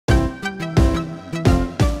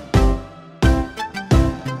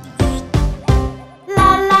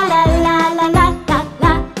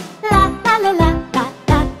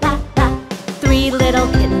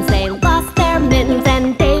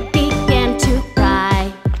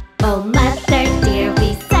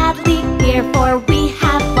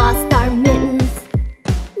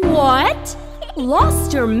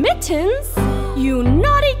mittens, you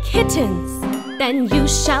naughty kittens, then you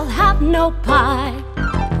shall have no pie.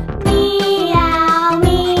 Meow,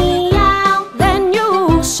 meow, then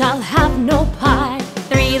you shall have no pie.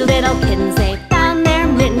 Three little kittens, they found their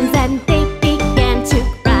mittens and they began to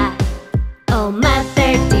cry. Oh,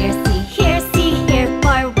 mother dear, see here,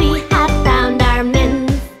 for we have found our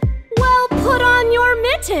mittens. Well, put on your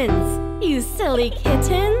mittens, you silly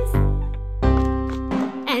kittens,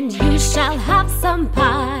 and you shall have some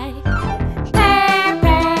pie. Purr,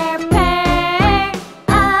 purr, purr,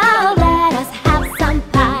 oh, let us have some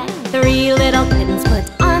pie. Three little kittens put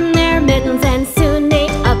on their mittens and soon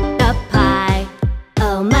ate up the pie.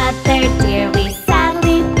 Oh, mother dear, we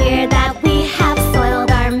sadly fear that we have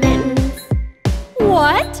soiled our mittens.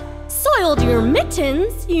 What? Soiled your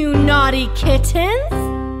mittens, you naughty kittens?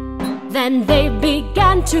 Then they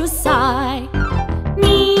began to sigh.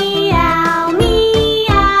 Meow,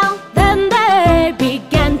 meow, then they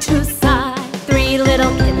began to sigh. Three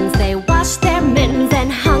little kittens, they washed their mittens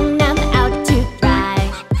and hung them out to dry.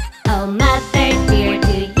 Oh, mother dear,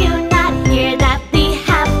 do you not hear that we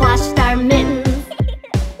have washed our mittens?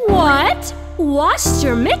 What? Washed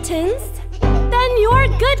your mittens? Then you're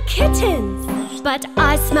good kittens. But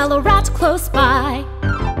I smell a rat close by.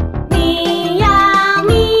 Meow,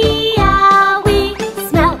 meow, we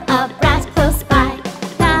smell a rat close by.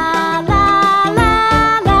 La la la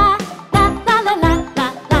la, la la la la la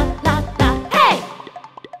la la la. Hey!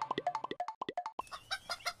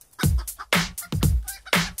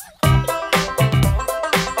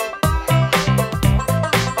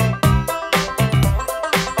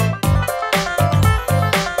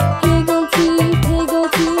 Higgledy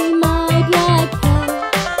Piggledy, my black hen,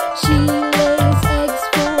 she lays eggs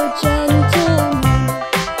for gentlemen.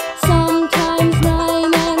 Sometimes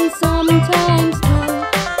 9 and sometimes 10.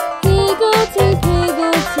 Higgledy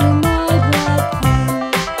Piggledy, my black hen.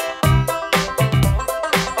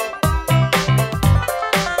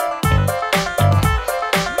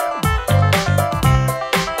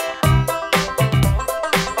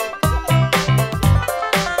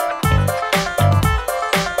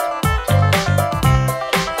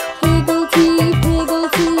 Higgledy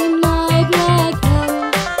Piggledy, my black hen,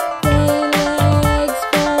 they lay eggs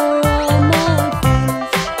for all my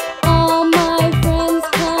friends. All my friends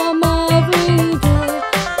come every day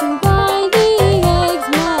to buy the eggs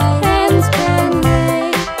my hens can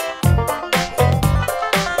lay.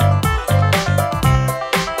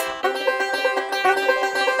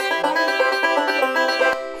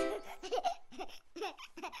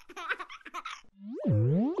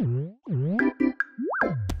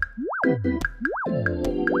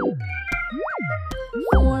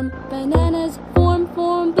 Form bananas, form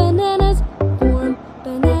bananas, form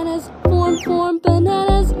bananas, form bananas, form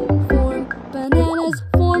bananas,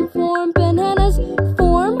 form bananas,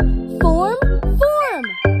 form.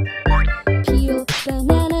 Peel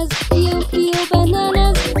bananas, peel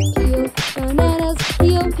bananas, peel bananas,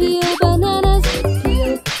 peel bananas, peel bananas,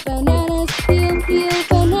 peel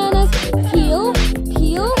bananas, peel.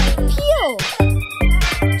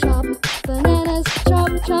 Chop bananas,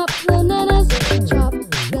 chop bananas, chop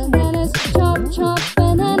bananas, chop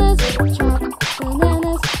bananas, chop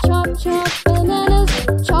bananas, chop bananas,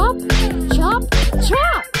 chop.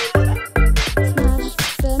 Smash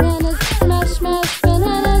bananas, smash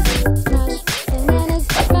bananas, smash bananas,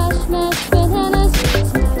 smash bananas,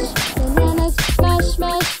 smash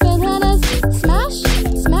bananas, smash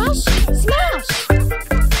bananas, smash.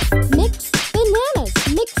 Mix bananas,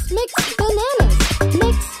 mix bananas,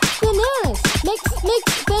 mix bananas, mix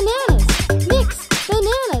bananas, mix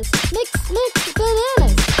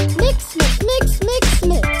bananas, mix bananas,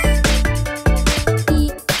 mix.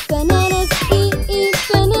 Eat bananas, eat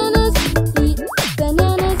bananas, eat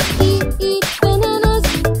bananas, eat bananas,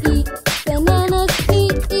 eat bananas,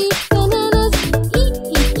 eat bananas,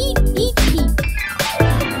 eat.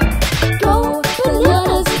 Go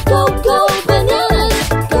bananas, go bananas,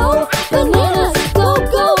 go bananas, go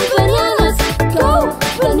bananas, go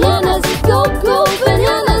bananas, go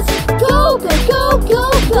bananas, go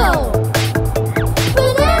bananas.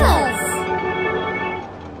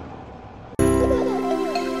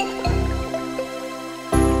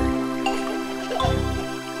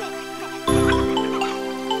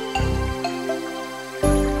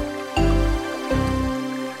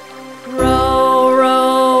 Row,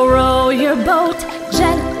 row, row your boat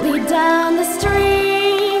gently down the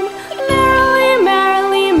stream. Merrily,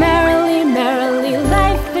 merrily, merrily, merrily,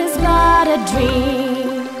 life is but a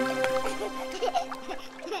dream.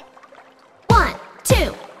 1,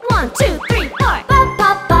 2, 1, 2, 3, 4. Ba ba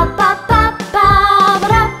ba ba ba ba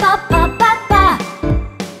ba ba ba ba ba.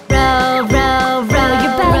 Row, row, row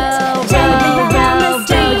your boat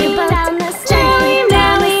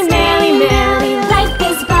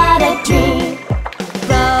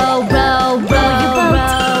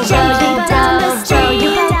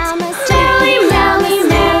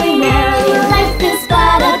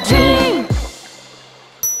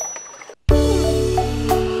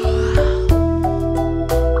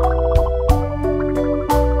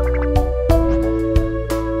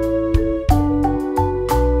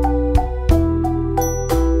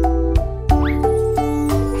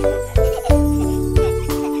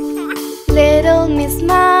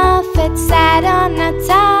Muffet sat on a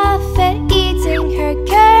tuffet, eating her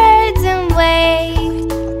curds and whey.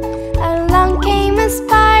 Along came a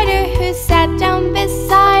spider who sat down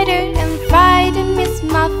beside her and frightened Miss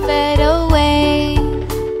Muffet away.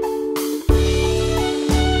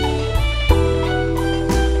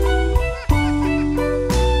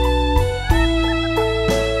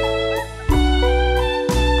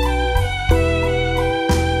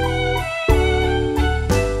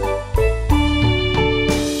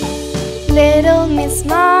 Little Miss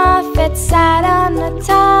Muffet sat on a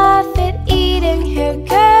tuffet, eating her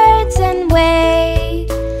curds and whey.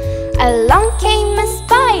 Along came a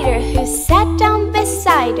spider who sat down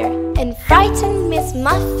beside her and frightened Miss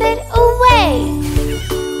Muffet away.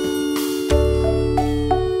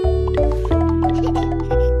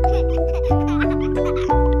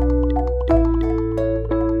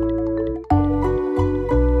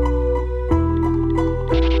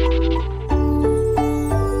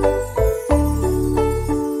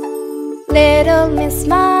 Little Miss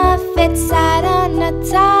Muffet sat on a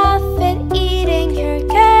tuffet, eating her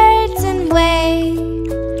curds and whey.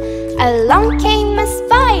 Along came a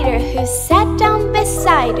spider who sat down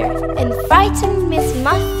beside her and frightened Miss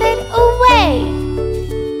Muffet away.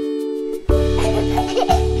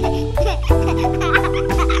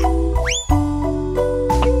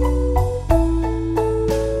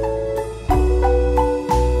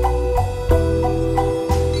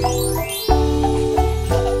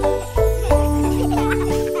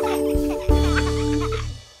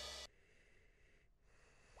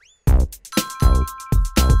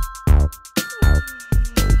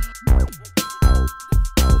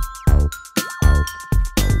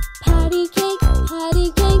 Patty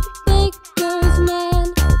cake, baker's man.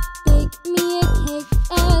 Bake me a cake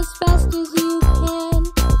as fast as you can.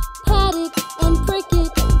 Pat it and prick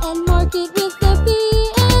it and mark it with a B,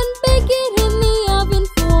 and bake it in the oven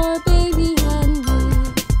for baby and me.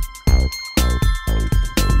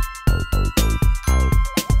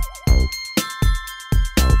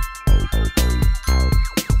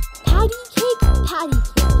 Patty cake,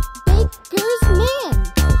 baker's man.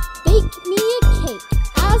 Bake me a cake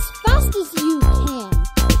as fast as you can.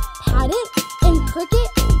 Pat it and prick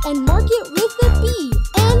it and mark it with a B,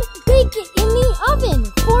 and bake it in the oven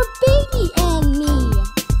for baby and me.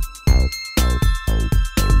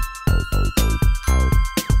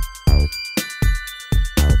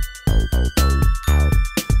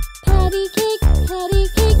 Patty cake,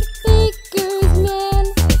 baker's man.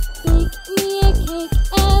 Bake me a cake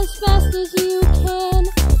as fast as you can.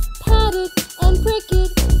 Pat it and prick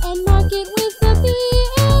it and mark it with a B,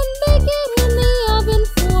 and bake it in the oven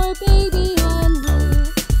for baby and me.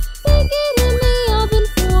 Bake it in the oven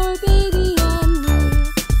for baby and me.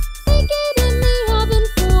 Bake it in the oven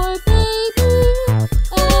for baby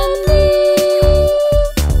and me.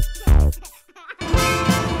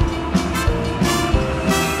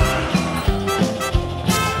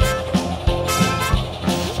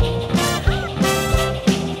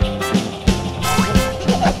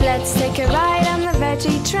 Let's take a ride on the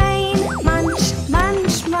veggie train. Munch,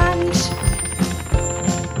 munch, munch.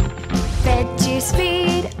 Veggies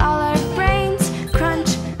feed all our brains.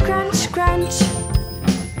 Crunch, crunch, crunch.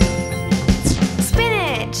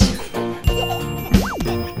 Spinach.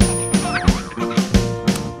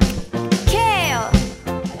 Kale.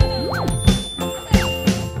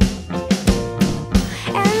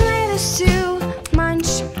 And lettuce too.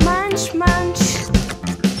 Munch, munch, munch.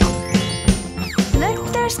 Look,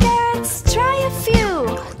 there's carrots, try a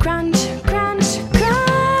few. Crunch, crunch,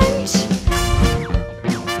 crunch.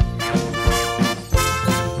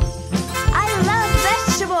 I love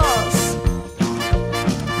vegetables.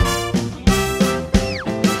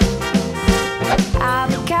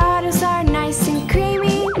 Avocados are nice and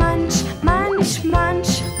creamy. Munch, munch,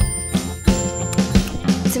 munch.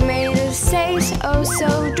 Tomatoes taste oh so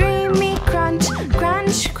dreamy. Crunch,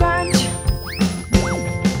 crunch, crunch.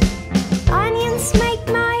 Onions make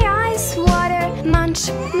my eyes water. Munch,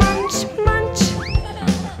 munch, munch.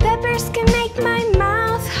 Peppers can make my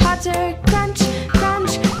mouth hotter. Crunch,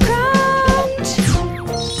 crunch, crunch.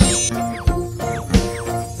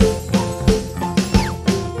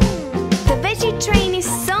 The veggie train is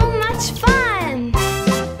so much fun.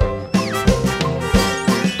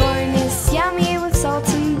 Corn is yummy with salt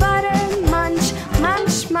and butter. Munch,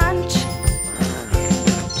 munch, munch.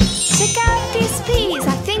 Check out these peas,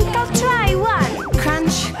 I think I'll try one.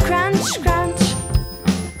 Crunch, crunch, crunch.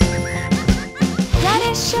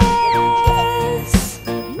 Radishes.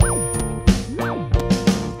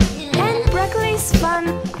 And broccoli's fun.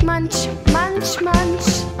 Munch, munch, munch.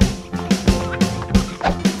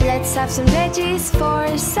 Let's have some veggies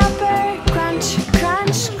for supper. Crunch,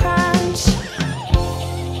 crunch, crunch.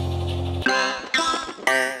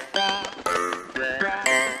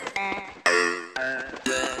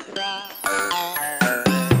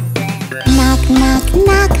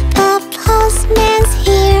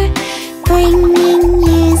 bringing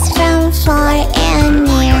news from far and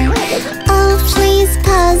near. Oh, please,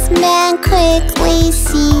 postman, quickly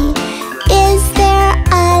see, is there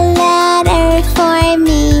a letter for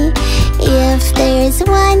me? If there's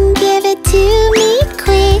one, give it to me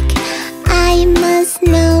quick. I must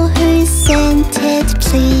know who sent it,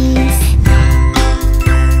 please.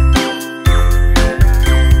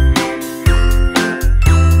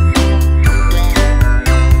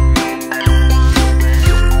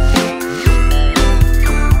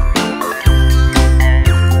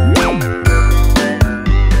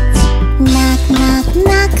 Knock, knock,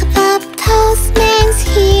 knock, the postman's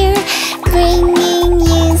here, bringing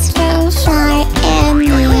news from far and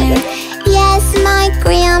near. Yes, my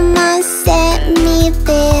grandma sent me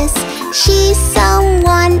this. She's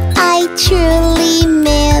someone I truly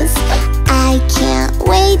miss. I can't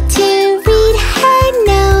wait to read her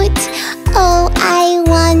note. Oh, I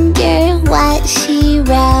wonder what she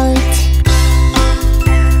wrote.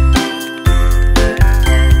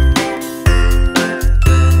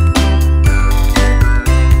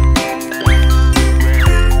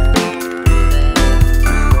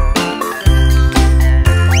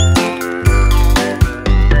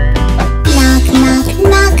 Knock, knock,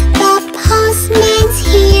 knock, the postman's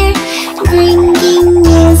here, bringing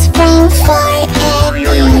news from far and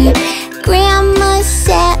near. Grandma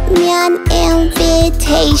sent me an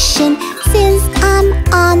invitation. Since I'm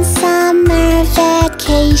on summer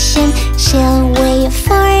vacation, she'll wait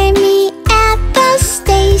for me at the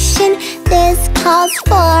station. This calls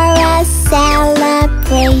for a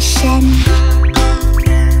celebration.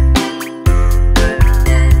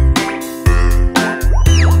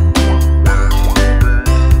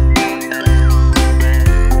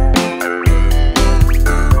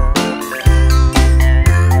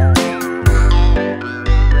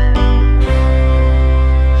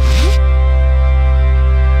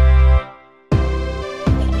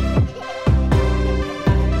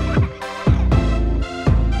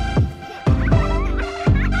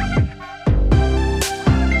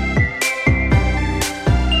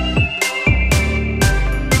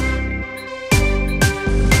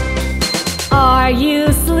 Are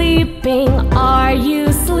you sleeping? Are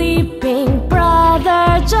you sleeping?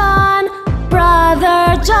 Brother John,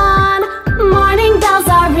 Brother John. Morning bells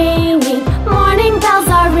are ringing, morning bells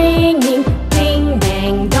are ringing. Ding,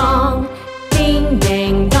 dang, dong, ding,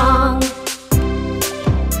 dang, dong.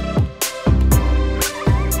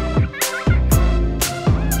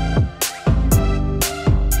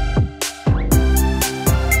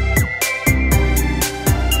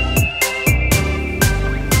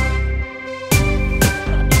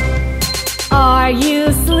 Are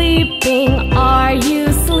you sleeping? Are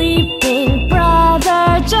you sleeping?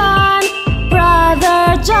 Brother John,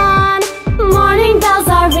 Brother John. Morning bells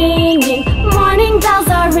are ringing, morning bells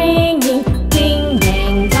are ringing. Ding,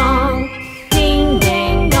 dang, dong, ding,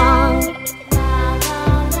 dang, dong.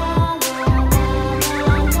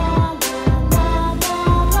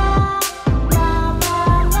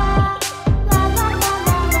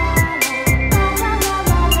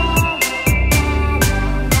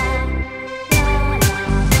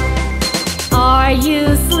 Are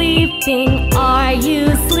you sleeping? Are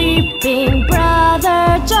you sleeping?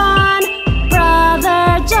 Brother John,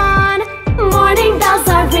 Brother John. Morning bells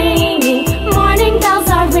are ringing, morning bells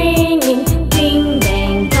are ringing. Ding,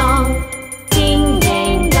 dang, dong, ding,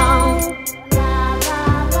 dang, dong.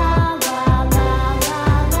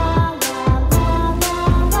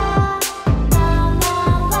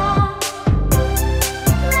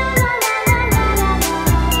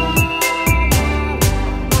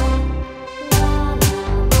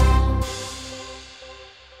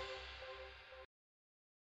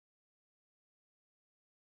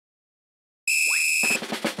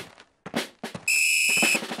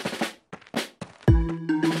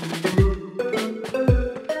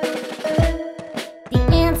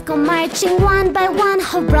 Go marching one by one,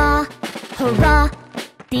 hurrah, hurrah.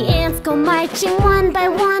 The ants go marching one by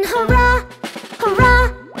one, hurrah, hurrah.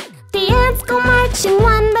 The ants go marching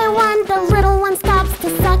one by one. The little one stops to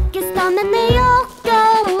suck his thumb, and they all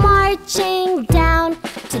go marching down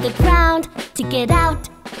to the ground to get out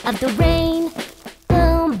of the rain.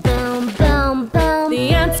 Boom, boom, boom, boom. The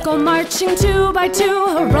ants go marching two by two,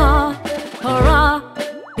 hurrah, hurrah.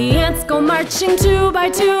 The ants go marching two by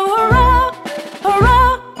two, hurrah,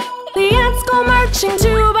 hurrah. The ants go marching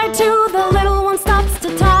two by two. The little one stops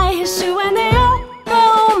to tie his shoe, and they all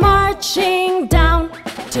go marching down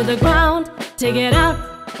to the ground to get out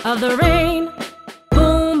of the rain.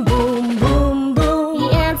 Boom, boom, boom, boom.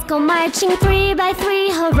 The ants go marching three by three,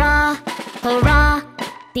 hurrah, hurrah.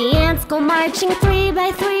 The ants go marching three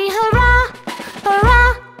by three, hurrah,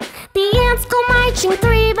 hurrah. The ants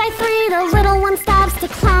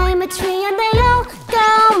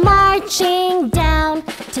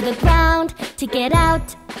get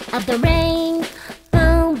out of the rain.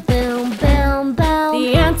 Boom, boom, boom, boom.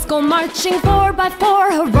 The ants go marching 4 by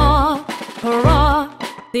 4, hurrah, hurrah.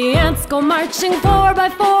 The ants go marching 4 by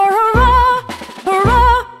 4, hurrah,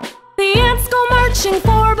 hurrah. The ants go marching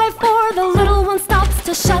 4 by 4. The little one stops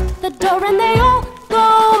to shut the door, and they all go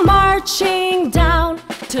marching down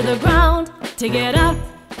to the ground to get out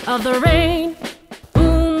of the rain.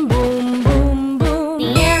 Boom, boom, boom, boom.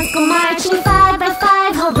 The ants go marching 5 by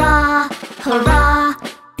 5, hurrah, hurrah.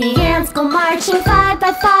 The ants go marching 5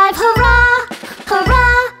 by 5, hurrah,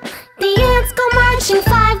 hurrah. The ants go marching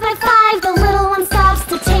 5 by 5. The little one stops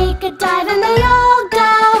to take a dive, and they all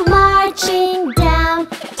go marching down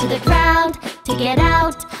to the ground to get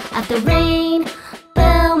out of the rain.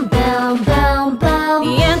 Boom, boom, boom, boom.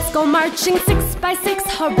 The ants go marching 6 by 6,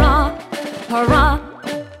 hurrah, hurrah.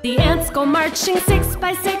 The ants go marching 6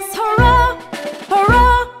 by 6, hurrah,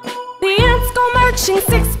 hurrah. The ants go marching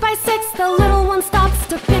 6 by 6. The little one stops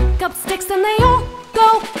to pick up sticks, and they all go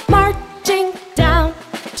marching down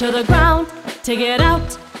to the ground to get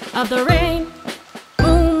out of the rain.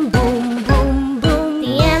 Boom, boom, boom, boom.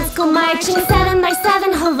 The ants go marching 7 by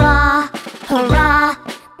 7, hurrah, hurrah.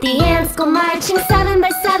 The ants go marching 7 by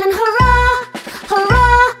 7, hurrah,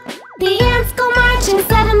 hurrah. The ants go marching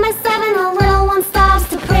 7 by 7. The little one stops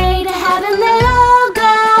to pray to heaven. They all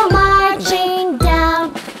go marching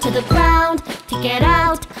down to the ground to get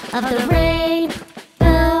out of the rain.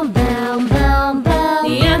 Boom, boom, boom, boom.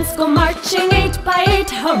 The ants go marching 8 by 8,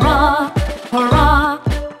 hurrah, hurrah.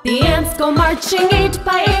 The ants go marching 8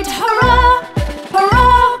 by 8, hurrah,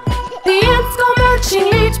 hurrah. The ants go marching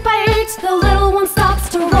 8 by 8. The little one stops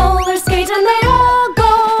to roller skate, and they all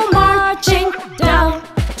go marching down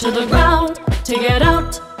to the ground to get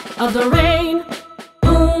out of the rain.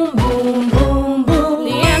 Boom, boom, boom, boom.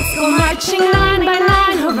 The ants go marching 9 by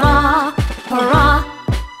 9, hurrah, hurrah.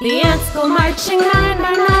 The ants go marching 9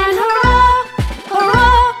 by 9, hurrah,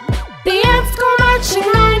 hurrah. The ants go marching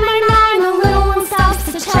 9 by 9. The little one stops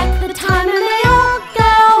to check the time, and they all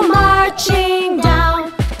go marching down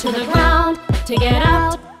to the ground to get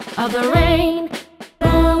out of the rain.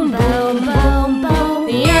 Boom, boom, boom, boom.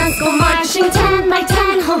 The ants go marching 10 by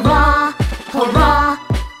 10, hurrah, hurrah.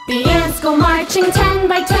 The ants go marching 10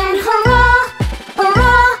 by 10, hurrah,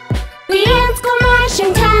 hurrah. The ants go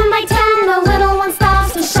marching 10 by 10. The little one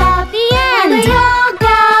stops to shout the end. They all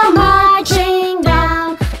go marching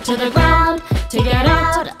down to the ground to get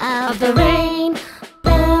out of the rain.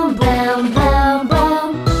 Boom, boom, boom, boom.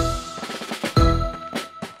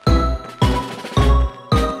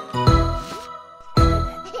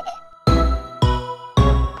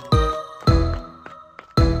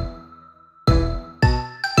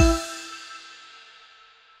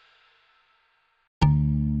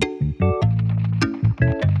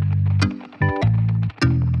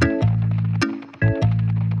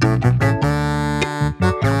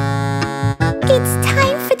 It's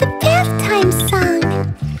time for the bedtime song.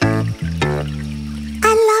 I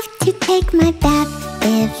love to take my bath.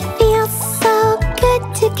 It feels so good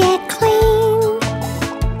to get clean.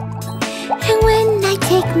 And when I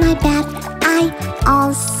take my bath, I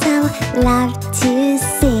also love to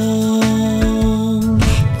sing.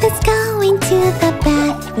 Let's go into the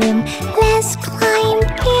bathroom. Let's climb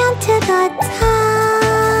into the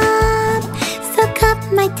tub. Soak up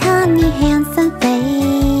my tummy, hands and face.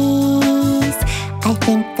 I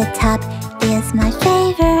think the tub is my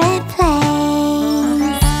favorite place.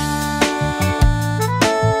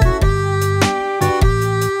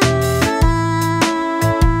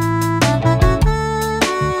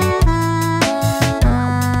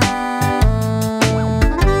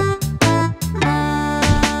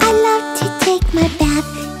 I love to take my bath.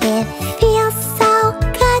 It feels so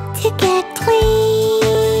good to get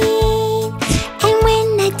clean. And when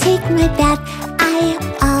I take my bath, I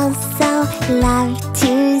also love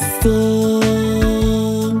to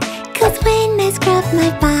sing. 'Cause when I scrub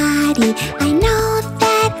my body, I know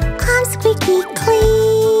that I'm squeaky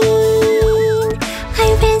clean. I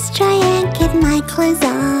rinse, dry and get my clothes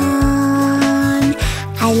on.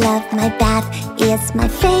 I love my bath, it's my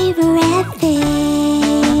favorite thing.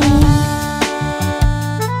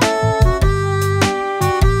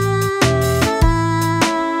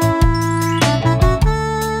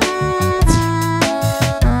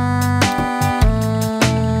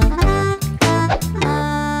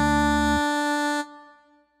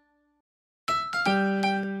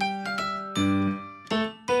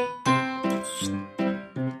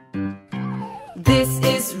 This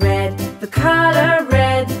is red, the color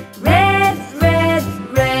red, red, red,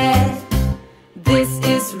 red. This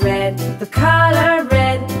is red, the color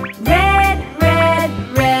red, red, red,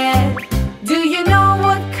 red. Do you know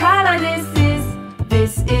what color this is?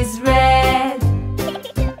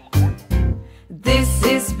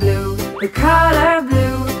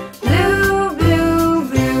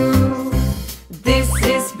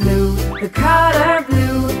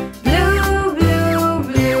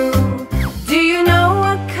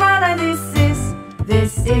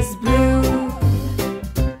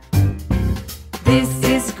 This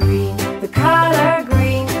is green, the color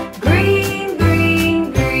green. Green,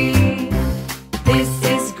 green, green. This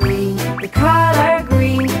is green, the color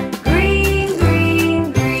green. Green,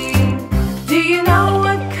 green, green. Do you know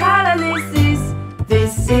what color this is?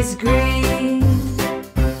 This is green.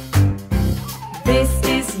 This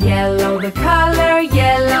is yellow, the color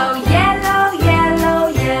yellow. Yellow, yellow,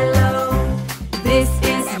 yellow. This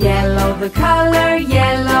is yellow, the color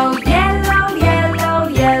yellow. Yellow, yellow,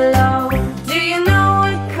 yellow. Do you know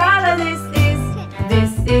what color this is?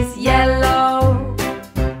 This is yellow.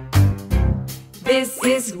 This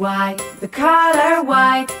is white, the color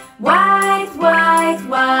white. White, white,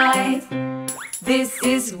 white. This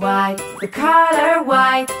is white, the color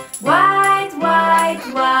white. White, white,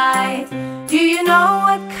 white. Do you know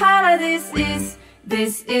what color this is?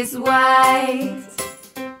 This is white.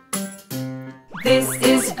 This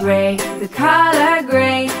is gray, the color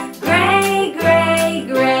gray. Gray, gray,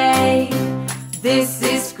 gray. This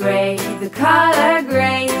is gray, the color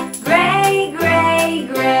gray. Gray, gray,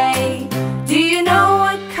 gray. Do you know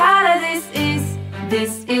what color this is?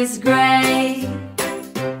 This is gray.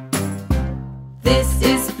 This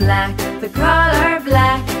is black, the color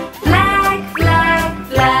black. Black, black,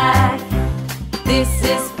 black. This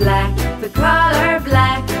is black, the color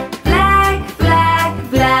black. Black, black,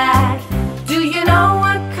 black. Do you know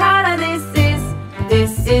what color this is?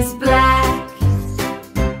 This is black.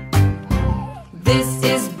 This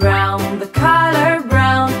is brown, the color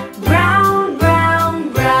brown. Brown,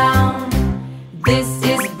 brown, brown. This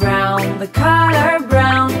is brown, the color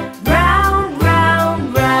brown. Brown,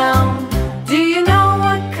 brown, brown. Do you know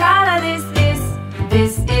what color this is?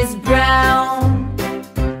 This is brown.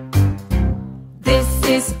 This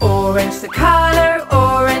is orange, the color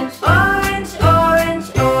orange. Orange, orange,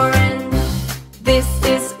 orange. This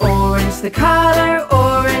is orange, the color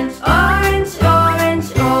orange. Orange, orange,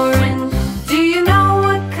 orange. Do you know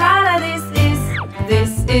what color this is?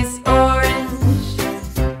 This is orange.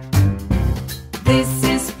 This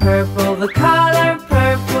is purple, the color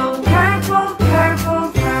purple. Purple,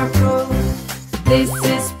 purple, purple. This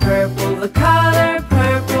is purple, the color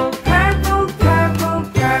purple. Purple, purple,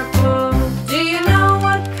 purple. Do you know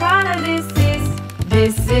what color this is?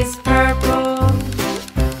 This is purple.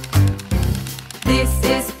 This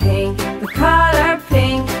is pink, the color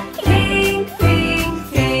pink. Pink, pink,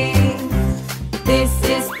 pink. This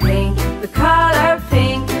is pink, the color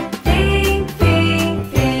pink. Pink,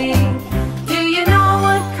 pink, pink. Do you know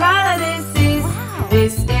what color this is?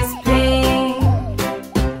 This is pink.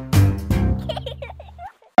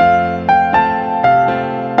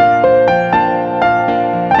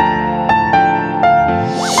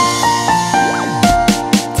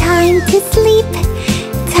 Time to sleep,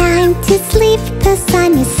 time to sleep. The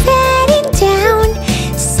sun is setting down,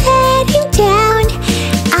 setting down.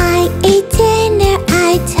 I ate dinner,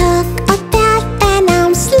 I took a bath, and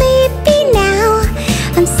I'm sleepy now.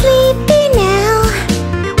 I'm sleepy now.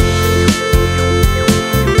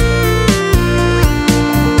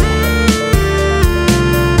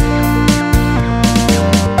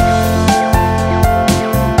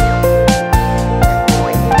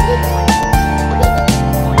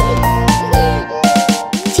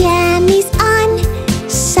 Jammies on,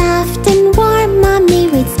 soft and warm. Mommy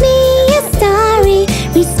reads me a story,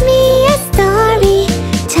 reads me a story.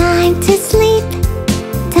 Time to sleep,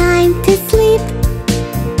 time to sleep.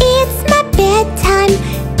 It's my bedtime,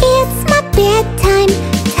 it's my bedtime.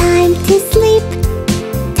 Time to sleep,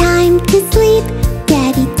 time to sleep.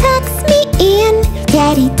 Daddy tucks me in,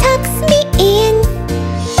 Daddy tucks me in.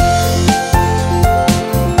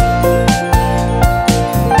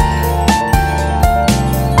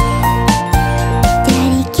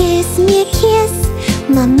 Daddy gives me a kiss,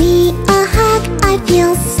 Mommy a hug. I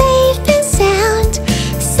feel safe and sound,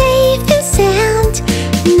 safe and sound.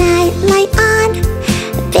 Night light on,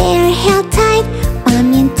 they're held tight.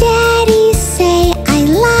 Mommy and Daddy say I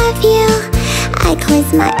love you. I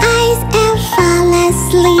close my eyes and fall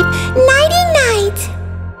asleep. Nighty night.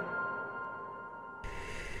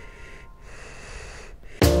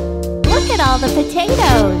 Look at all the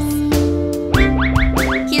potatoes.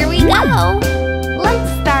 Here we go. Let's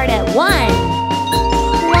start at 1.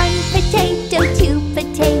 1 potato, 2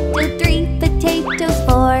 potato, 3 potatoes,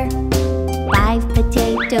 4. 5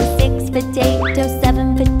 potatoes, 6 potatoes,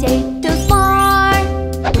 7 potatoes, more.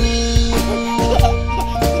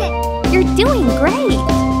 You're doing great.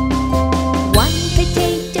 1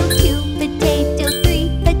 potato, 2 potato, 3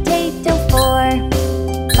 potato, 4.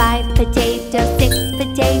 5 potatoes, 6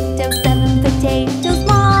 potatoes, 7 potatoes,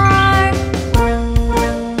 more.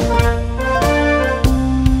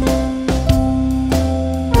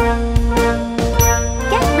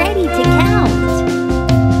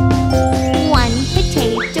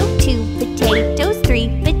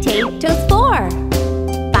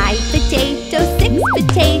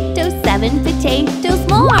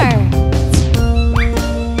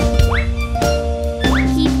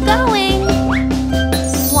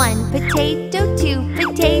 potato, 2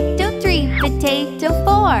 potato, 3 potato,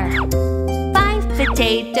 4 5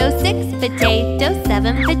 potato, 6 potato,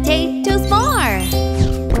 7 potatoes more.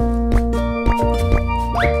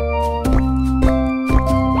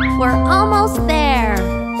 We're almost there.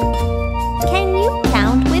 Can you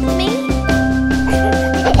count with me?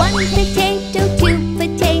 1 potato, 2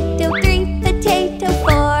 potato, 3 potato,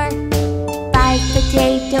 4 5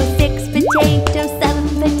 potato, 6 potato, 7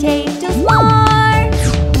 potatoes more.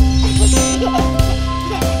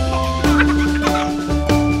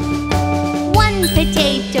 1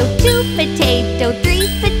 potato, 2 potato, 3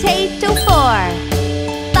 potato, 4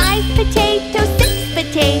 5 potato, 6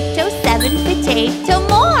 potato, 7 potato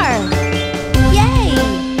more. Yay!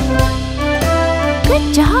 Good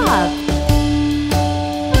job!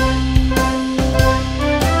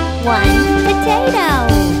 1 potato.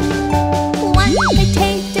 1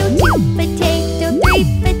 potato, 2 potato, 3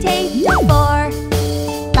 potato, 4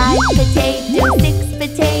 5 potato, 6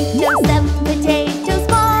 potato, 7 potatoes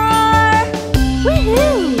more.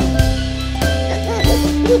 Woohoo!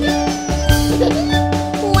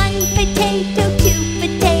 1 potato, 2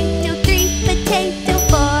 potato, 3 potato,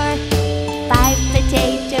 4 5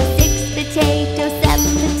 potato, 6 potato, 7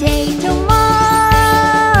 potato more.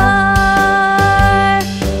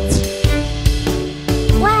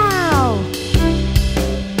 Wow!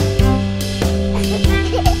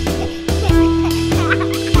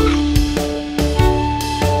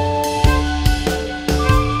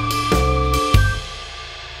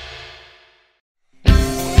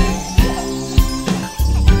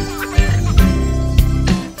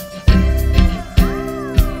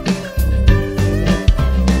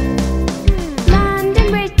 London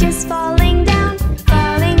Bridge is falling down,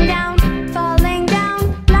 falling down, falling down.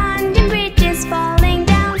 London Bridge is falling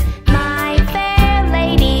down, my fair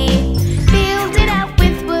lady. Build it up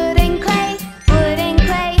with wood and clay, wood and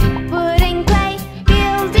clay, wood and clay.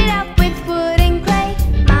 Build it up with wood and clay,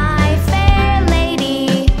 my fair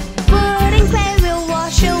lady. Wood and clay will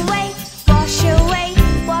wash away, wash away,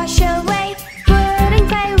 wash away. Wood and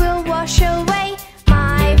clay will wash away,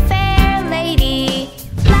 my fair lady.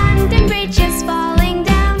 London Bridge is falling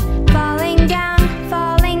down, falling down,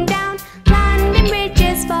 falling down. London Bridge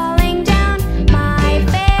is falling down, my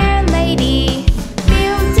fair lady.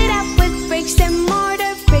 Build it up with bricks and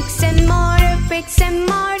mortar, bricks and mortar, bricks and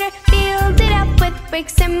mortar. Build it up with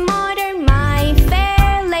bricks and mortar, my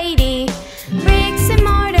fair lady. Bricks and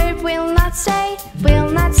mortar will not stay, will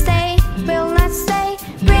not stay, will not stay.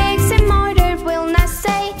 Bricks and mortar will not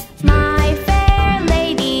stay, my fair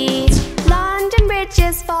lady. London Bridge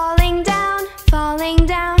is falling down, falling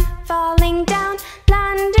down, falling down.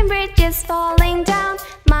 London Bridge is falling down,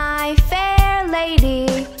 my fair lady.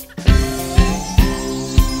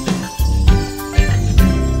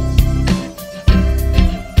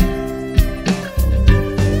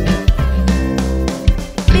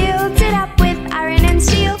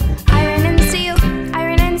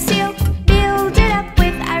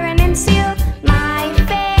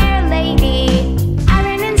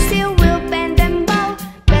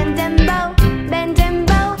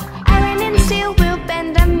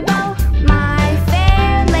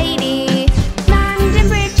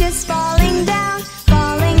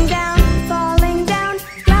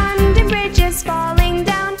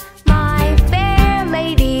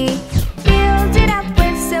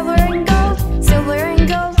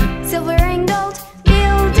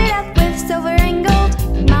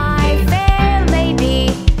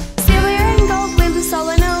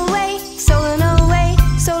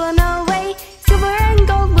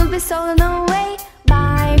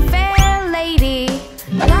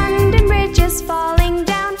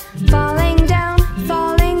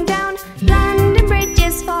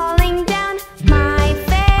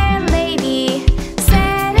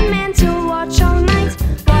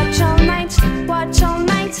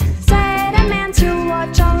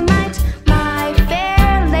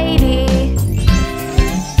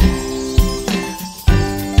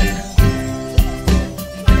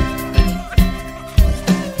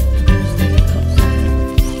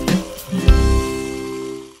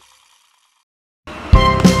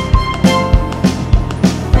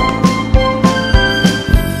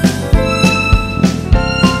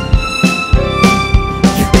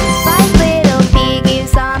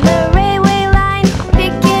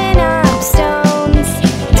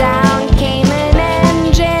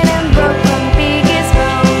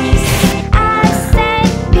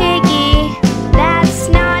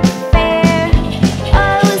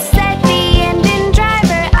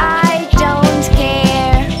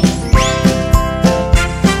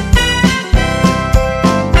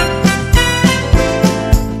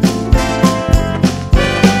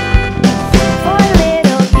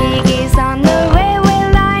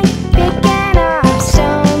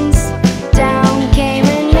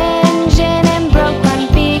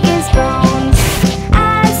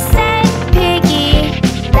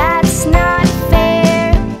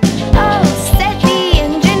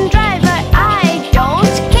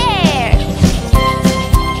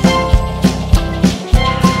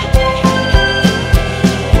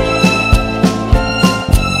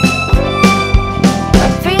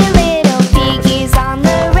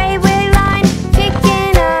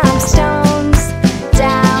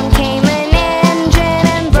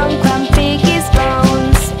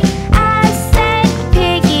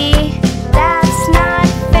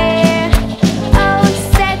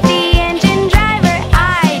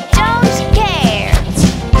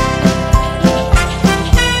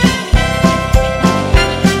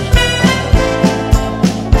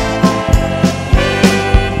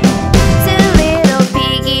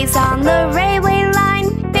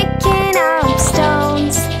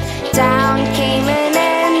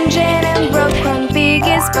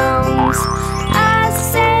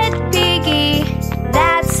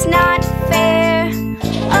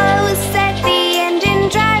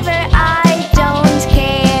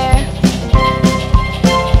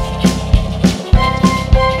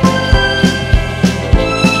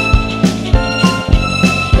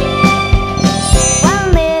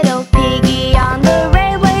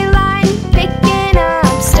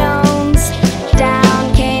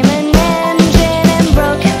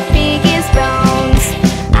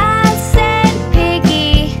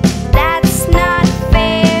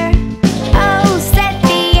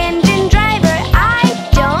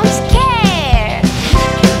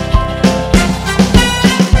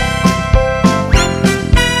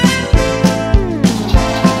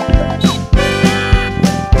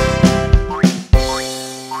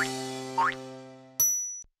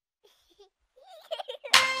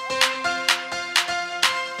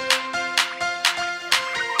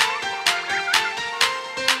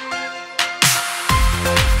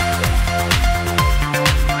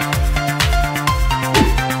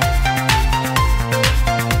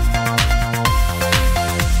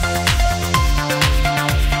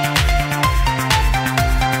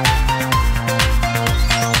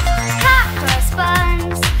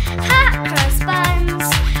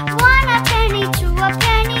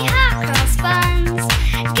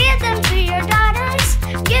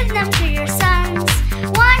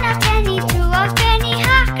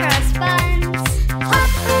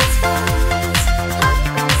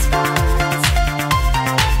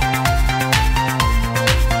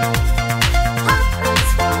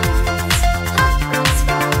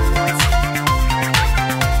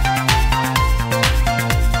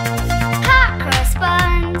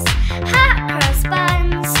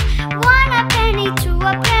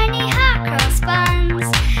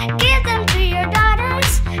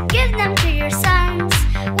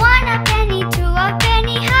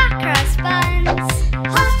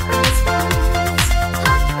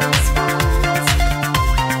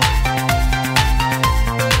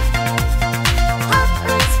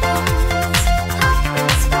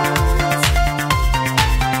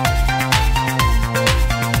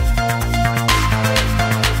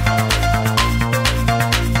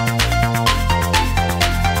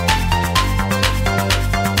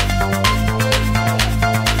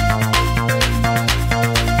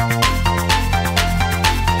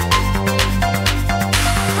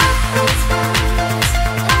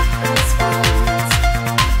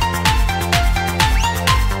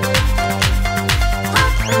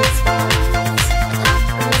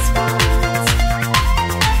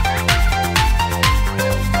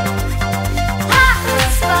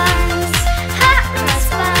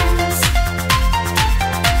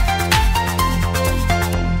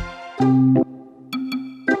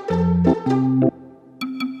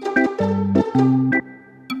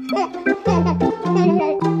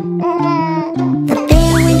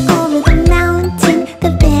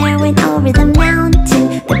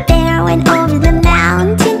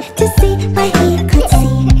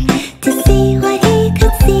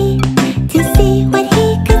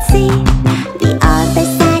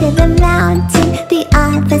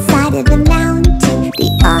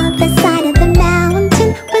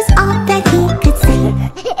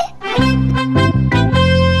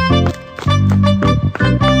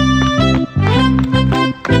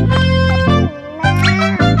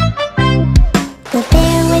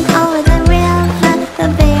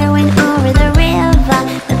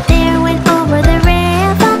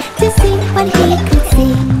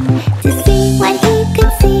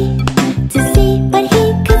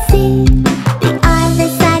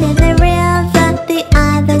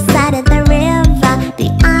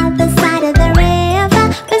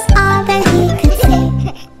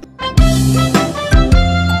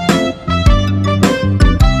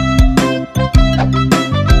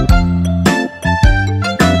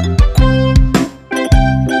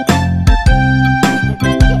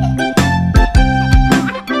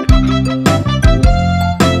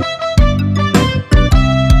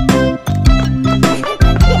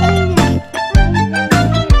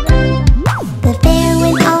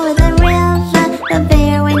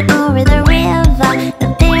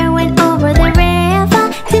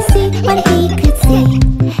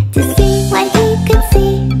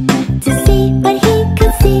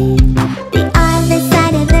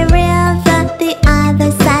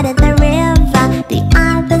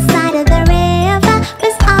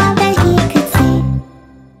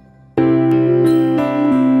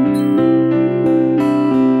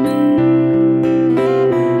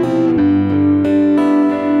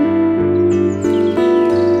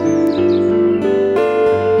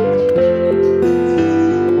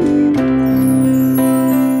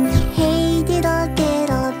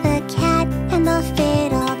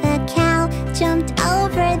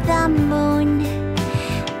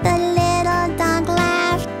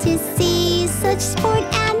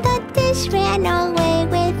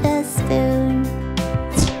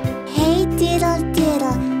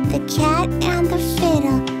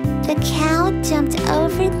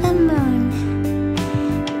 over the moon.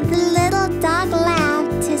 The little dog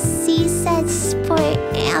laughed to see such sport,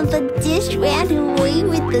 and the dish ran away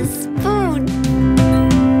with the spoon.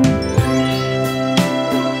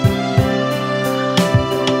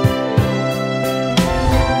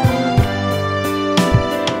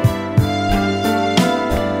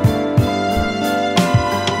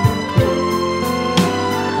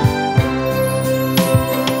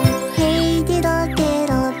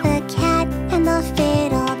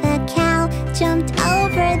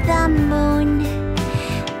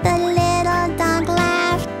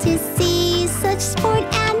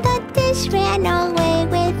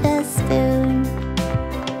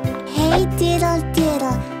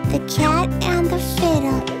 The cat and the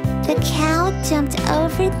fiddle, the cow jumped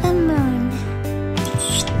over the moon.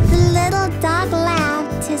 The little dog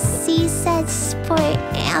laughed to see such sport,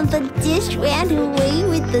 and the dish ran away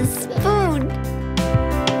with the spoon.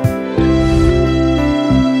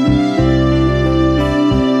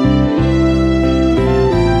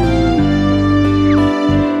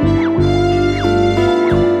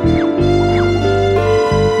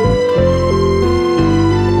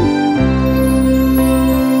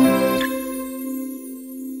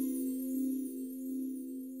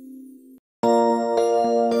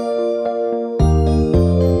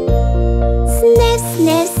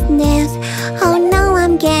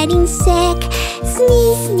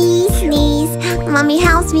 Mommy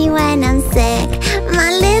helps me when I'm sick.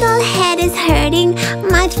 My little head is hurting,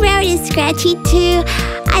 my throat is scratchy too.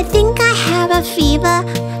 I think I have a fever,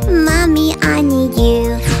 Mommy, I need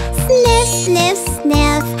you. Sniff, sniff,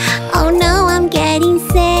 sniff, oh no, I'm getting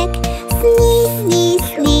sick. Sneeze, sneeze,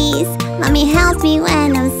 sneeze, Mommy helps me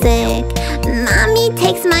when I'm sick. Mommy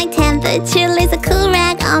takes my temperature, lays a cool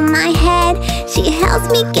rag on my head. She helps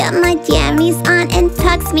me get my jammies on and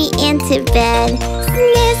tucks me into bed.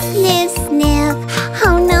 Sniff, sniff, sniff,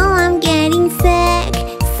 oh no, I'm getting sick.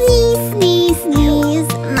 Sneeze, sneeze, sneeze,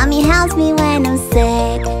 Mommy helps me when I'm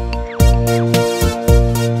sick.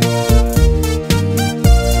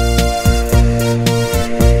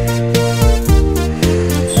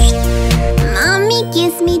 Mommy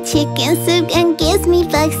gives me chicken soup and gives me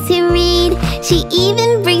books to read. She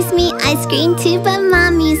even brings me ice cream too, but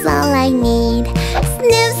Mommy's all I need.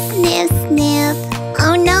 Sniff, sniff, sniff,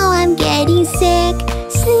 oh no, I'm getting sick.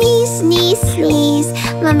 Sneeze, sneeze, sneeze,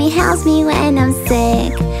 Mommy helps me when I'm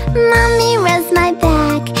sick. Mommy rubs my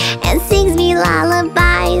back and sings me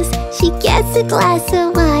lullabies. She gets a glass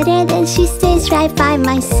of water, then she stays right by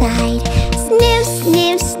my side. Sniff,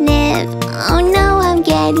 sniff, sniff, oh no, I'm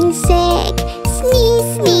getting sick.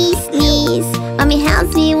 Sneeze, sneeze, sneeze, Mommy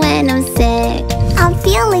helps me when I'm sick. I'm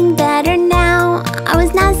feeling better now, I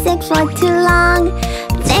was not sick for too long.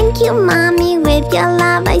 Thank you, Mommy, with your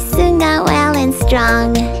love I soon got well and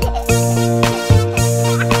strong.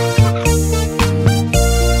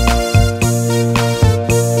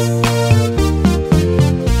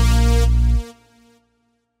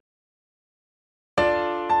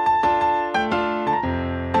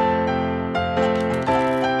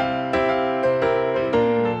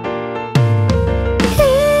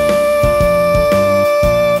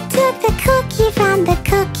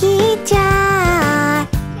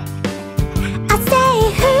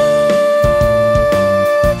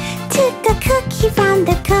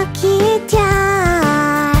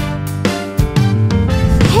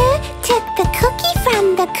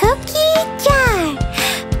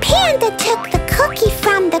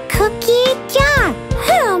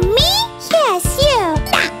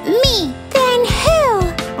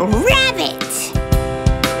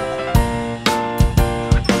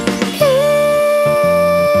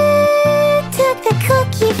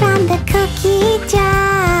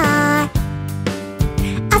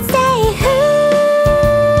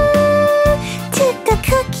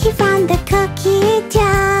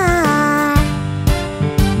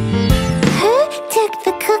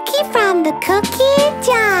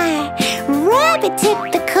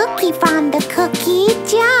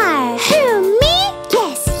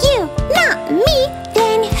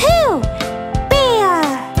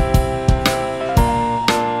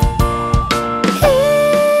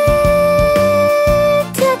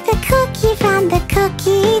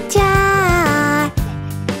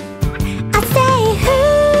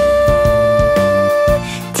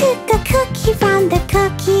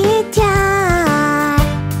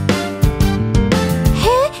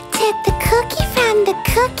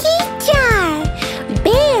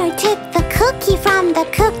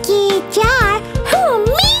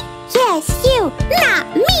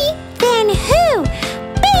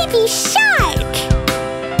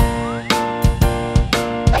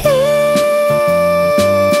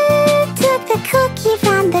 Cookie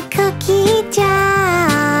from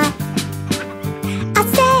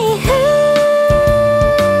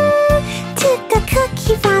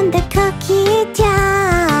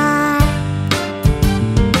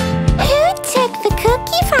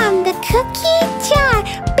cookie jar.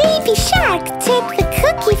 Baby shark took the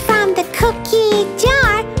cookie from the cookie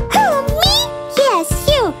jar. Who, me? Yes,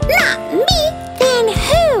 you. Not me. Then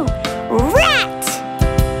who? Rat.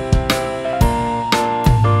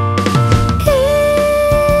 Who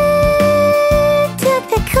took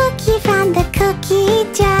the cookie from the cookie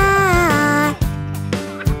jar?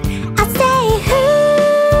 I'll say who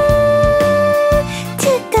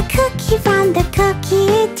took the cookie from the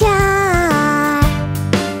cookie jar?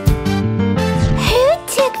 Who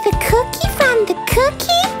took the cookie from the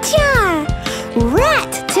cookie jar?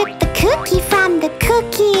 Rat took the cookie from the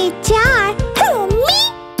cookie jar. Who, me?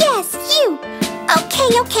 Yes, you. Okay,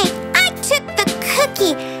 I took the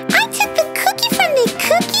cookie. I took the cookie from the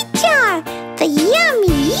cookie jar. The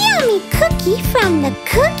yummy, yummy cookie from the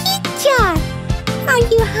cookie jar. Are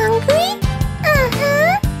you hungry?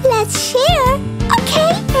 Let's share.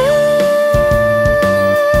 Okay. Who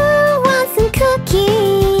wants some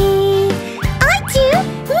cookie? I do.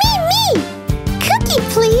 Me. Cookie,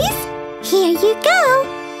 please. Here you go.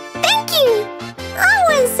 Thank you. I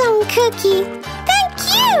want some cookie. Thank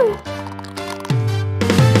you.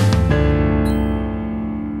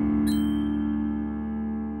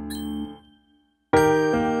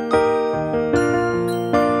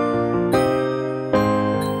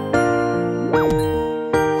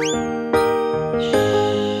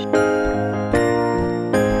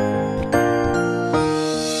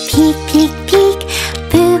 Peek, peek, peek,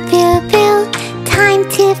 boo, boo, boo. Time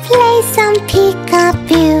to play some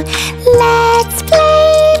peekaboo. Let's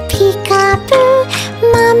play peekaboo.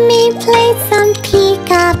 Mommy played some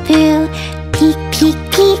peekaboo. Peek, peek,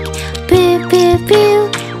 peek, boo, boo, boo.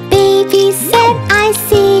 Baby said I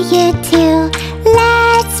see you too.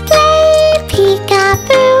 Let's play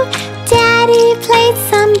peekaboo. Daddy played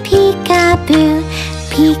some peekaboo.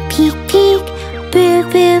 Peek, peek, peek, boo,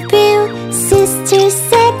 boo, boo. Sister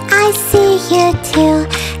said I see you too.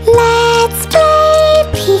 Let's play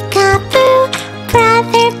peekaboo.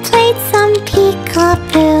 Brother played some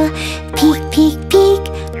peekaboo. Peek, peek, peek,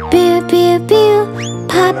 boo, boo, boo.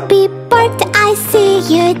 Puppy barked, I see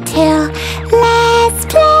you too. Let's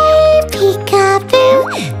play peekaboo.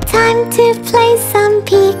 Time to play some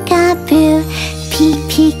peekaboo. Peek,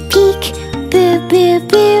 peek, peek, boo, boo,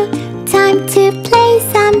 boo. Time to play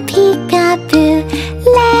some peekaboo.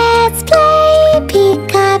 Let's play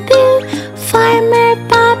peekaboo. Farmer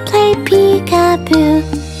Bob played peekaboo.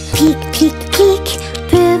 Peek, peek, peek,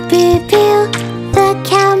 boo, boo, boo. The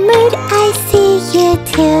cow mooed, I see you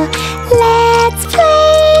too. Let's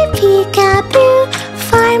play peekaboo.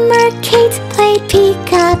 Farmer Kate played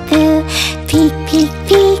peekaboo. Peek, peek,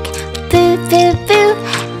 peek, boo, boo, boo.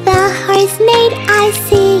 The horse maid, I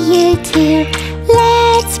see you too.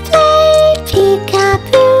 Let's play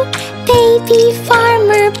peekaboo. Baby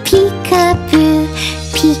farmer peekaboo.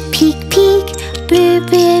 Peek, peek, peek, boo,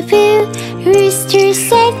 boo, boo. Rooster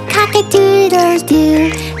said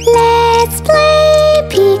cock-a-doodle-doo. Let's play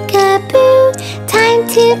peekaboo. Time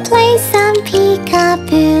to play some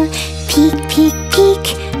peekaboo. Peek, peek, peek,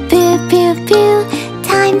 boo, boo, boo.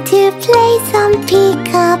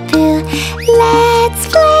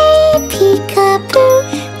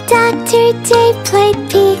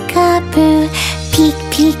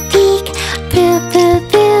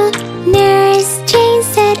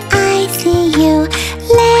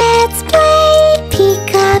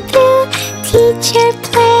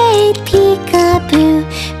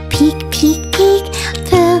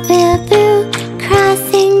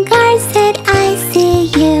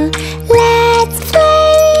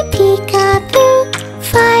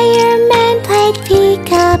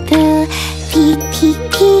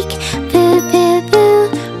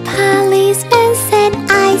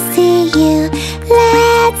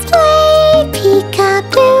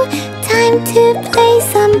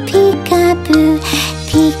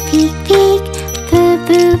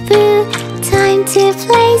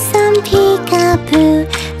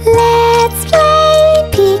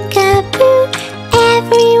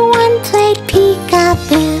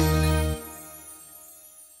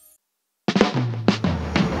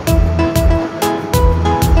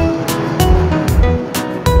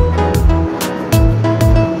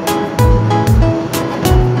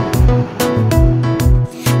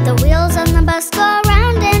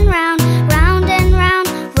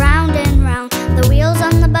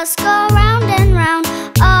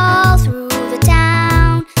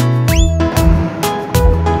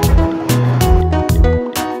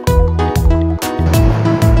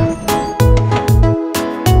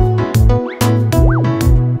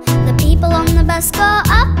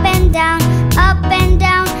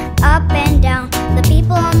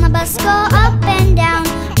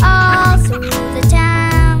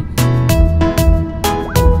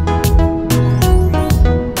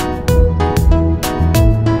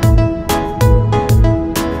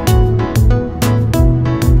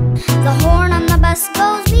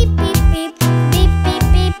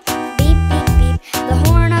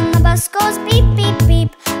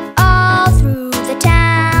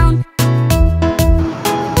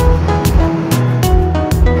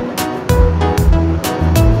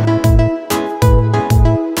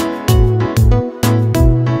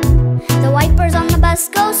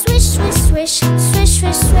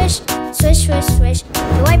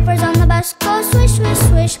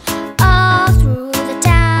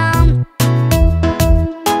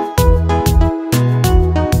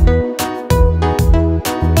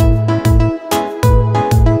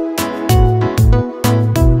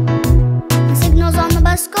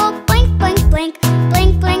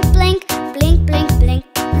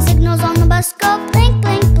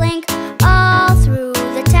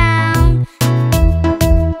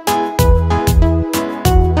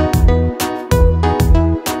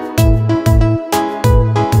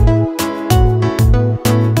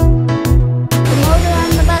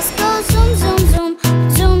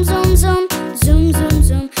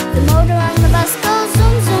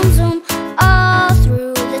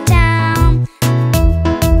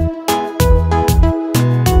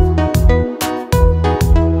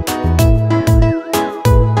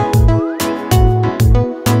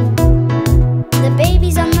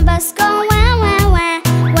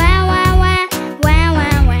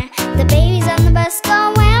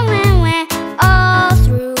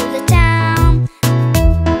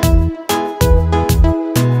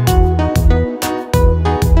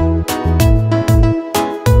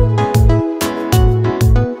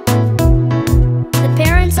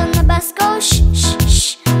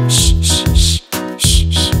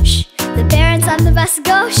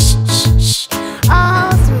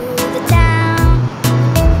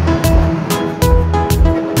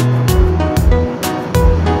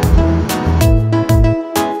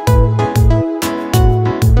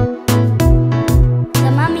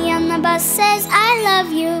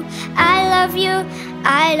 I love you,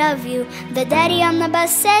 I love you. The daddy on the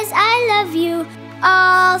bus says I love you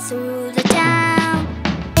all through the town.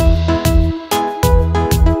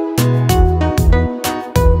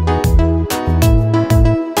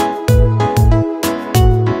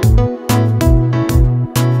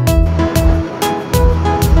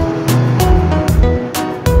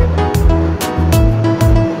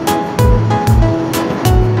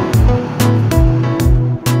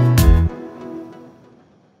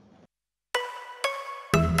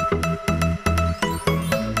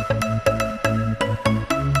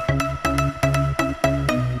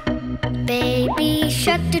 Baby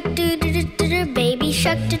shark do do do do do do, baby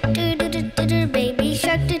shark do do do do do do, baby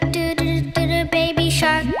shark do do do do do, baby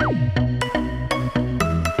shark.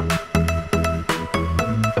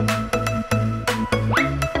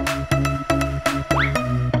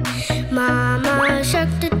 Mama shark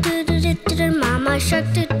do do do do do do, mama shark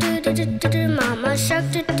do do do do do do, mama shark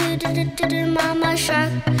do do do do do do, mama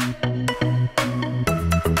shark.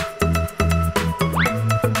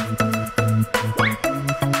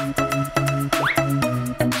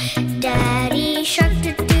 Daddy shark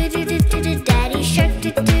do do do do do do, daddy shark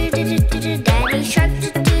do do do do do do, daddy shark do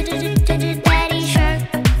do do do do do, daddy shark.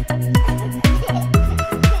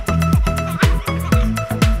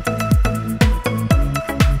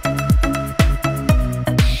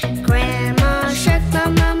 Grandma shark,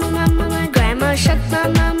 mama mama mama, grandma shark,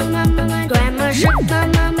 mama mama mama, grandma shark,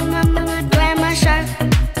 mama mama mama, grandma shark.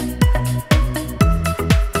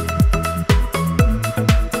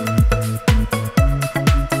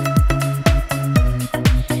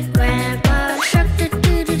 Grandpa shark do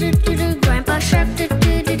do do do do do, grandpa shark do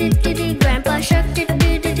do do do do do, grandpa shark do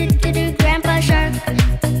do do do do do, grandpa shark.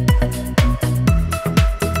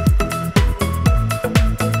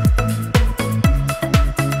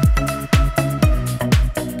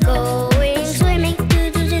 Going swimming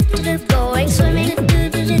do do do do do, going swimming do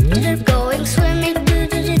do do do do, going swimming do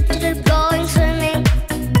do do do do, going swimming.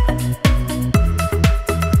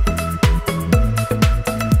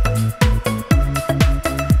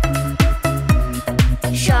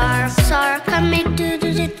 Sharks are coming, do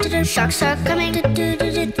do do do do. Sharks are coming, do do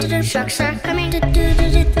do do do do. Sharks are coming, do do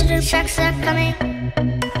do do do do. Sharks are coming.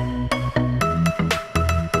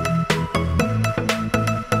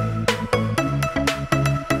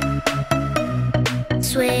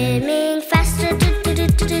 Swimming faster, do do do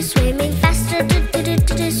do do. Swimming faster, do do do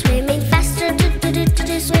do do. Swimming faster, do do do do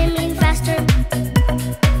do. Swimming faster.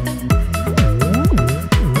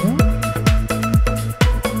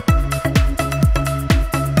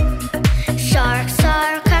 Sharks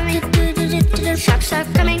are coming, do do do do do. Sharks are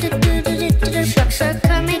coming.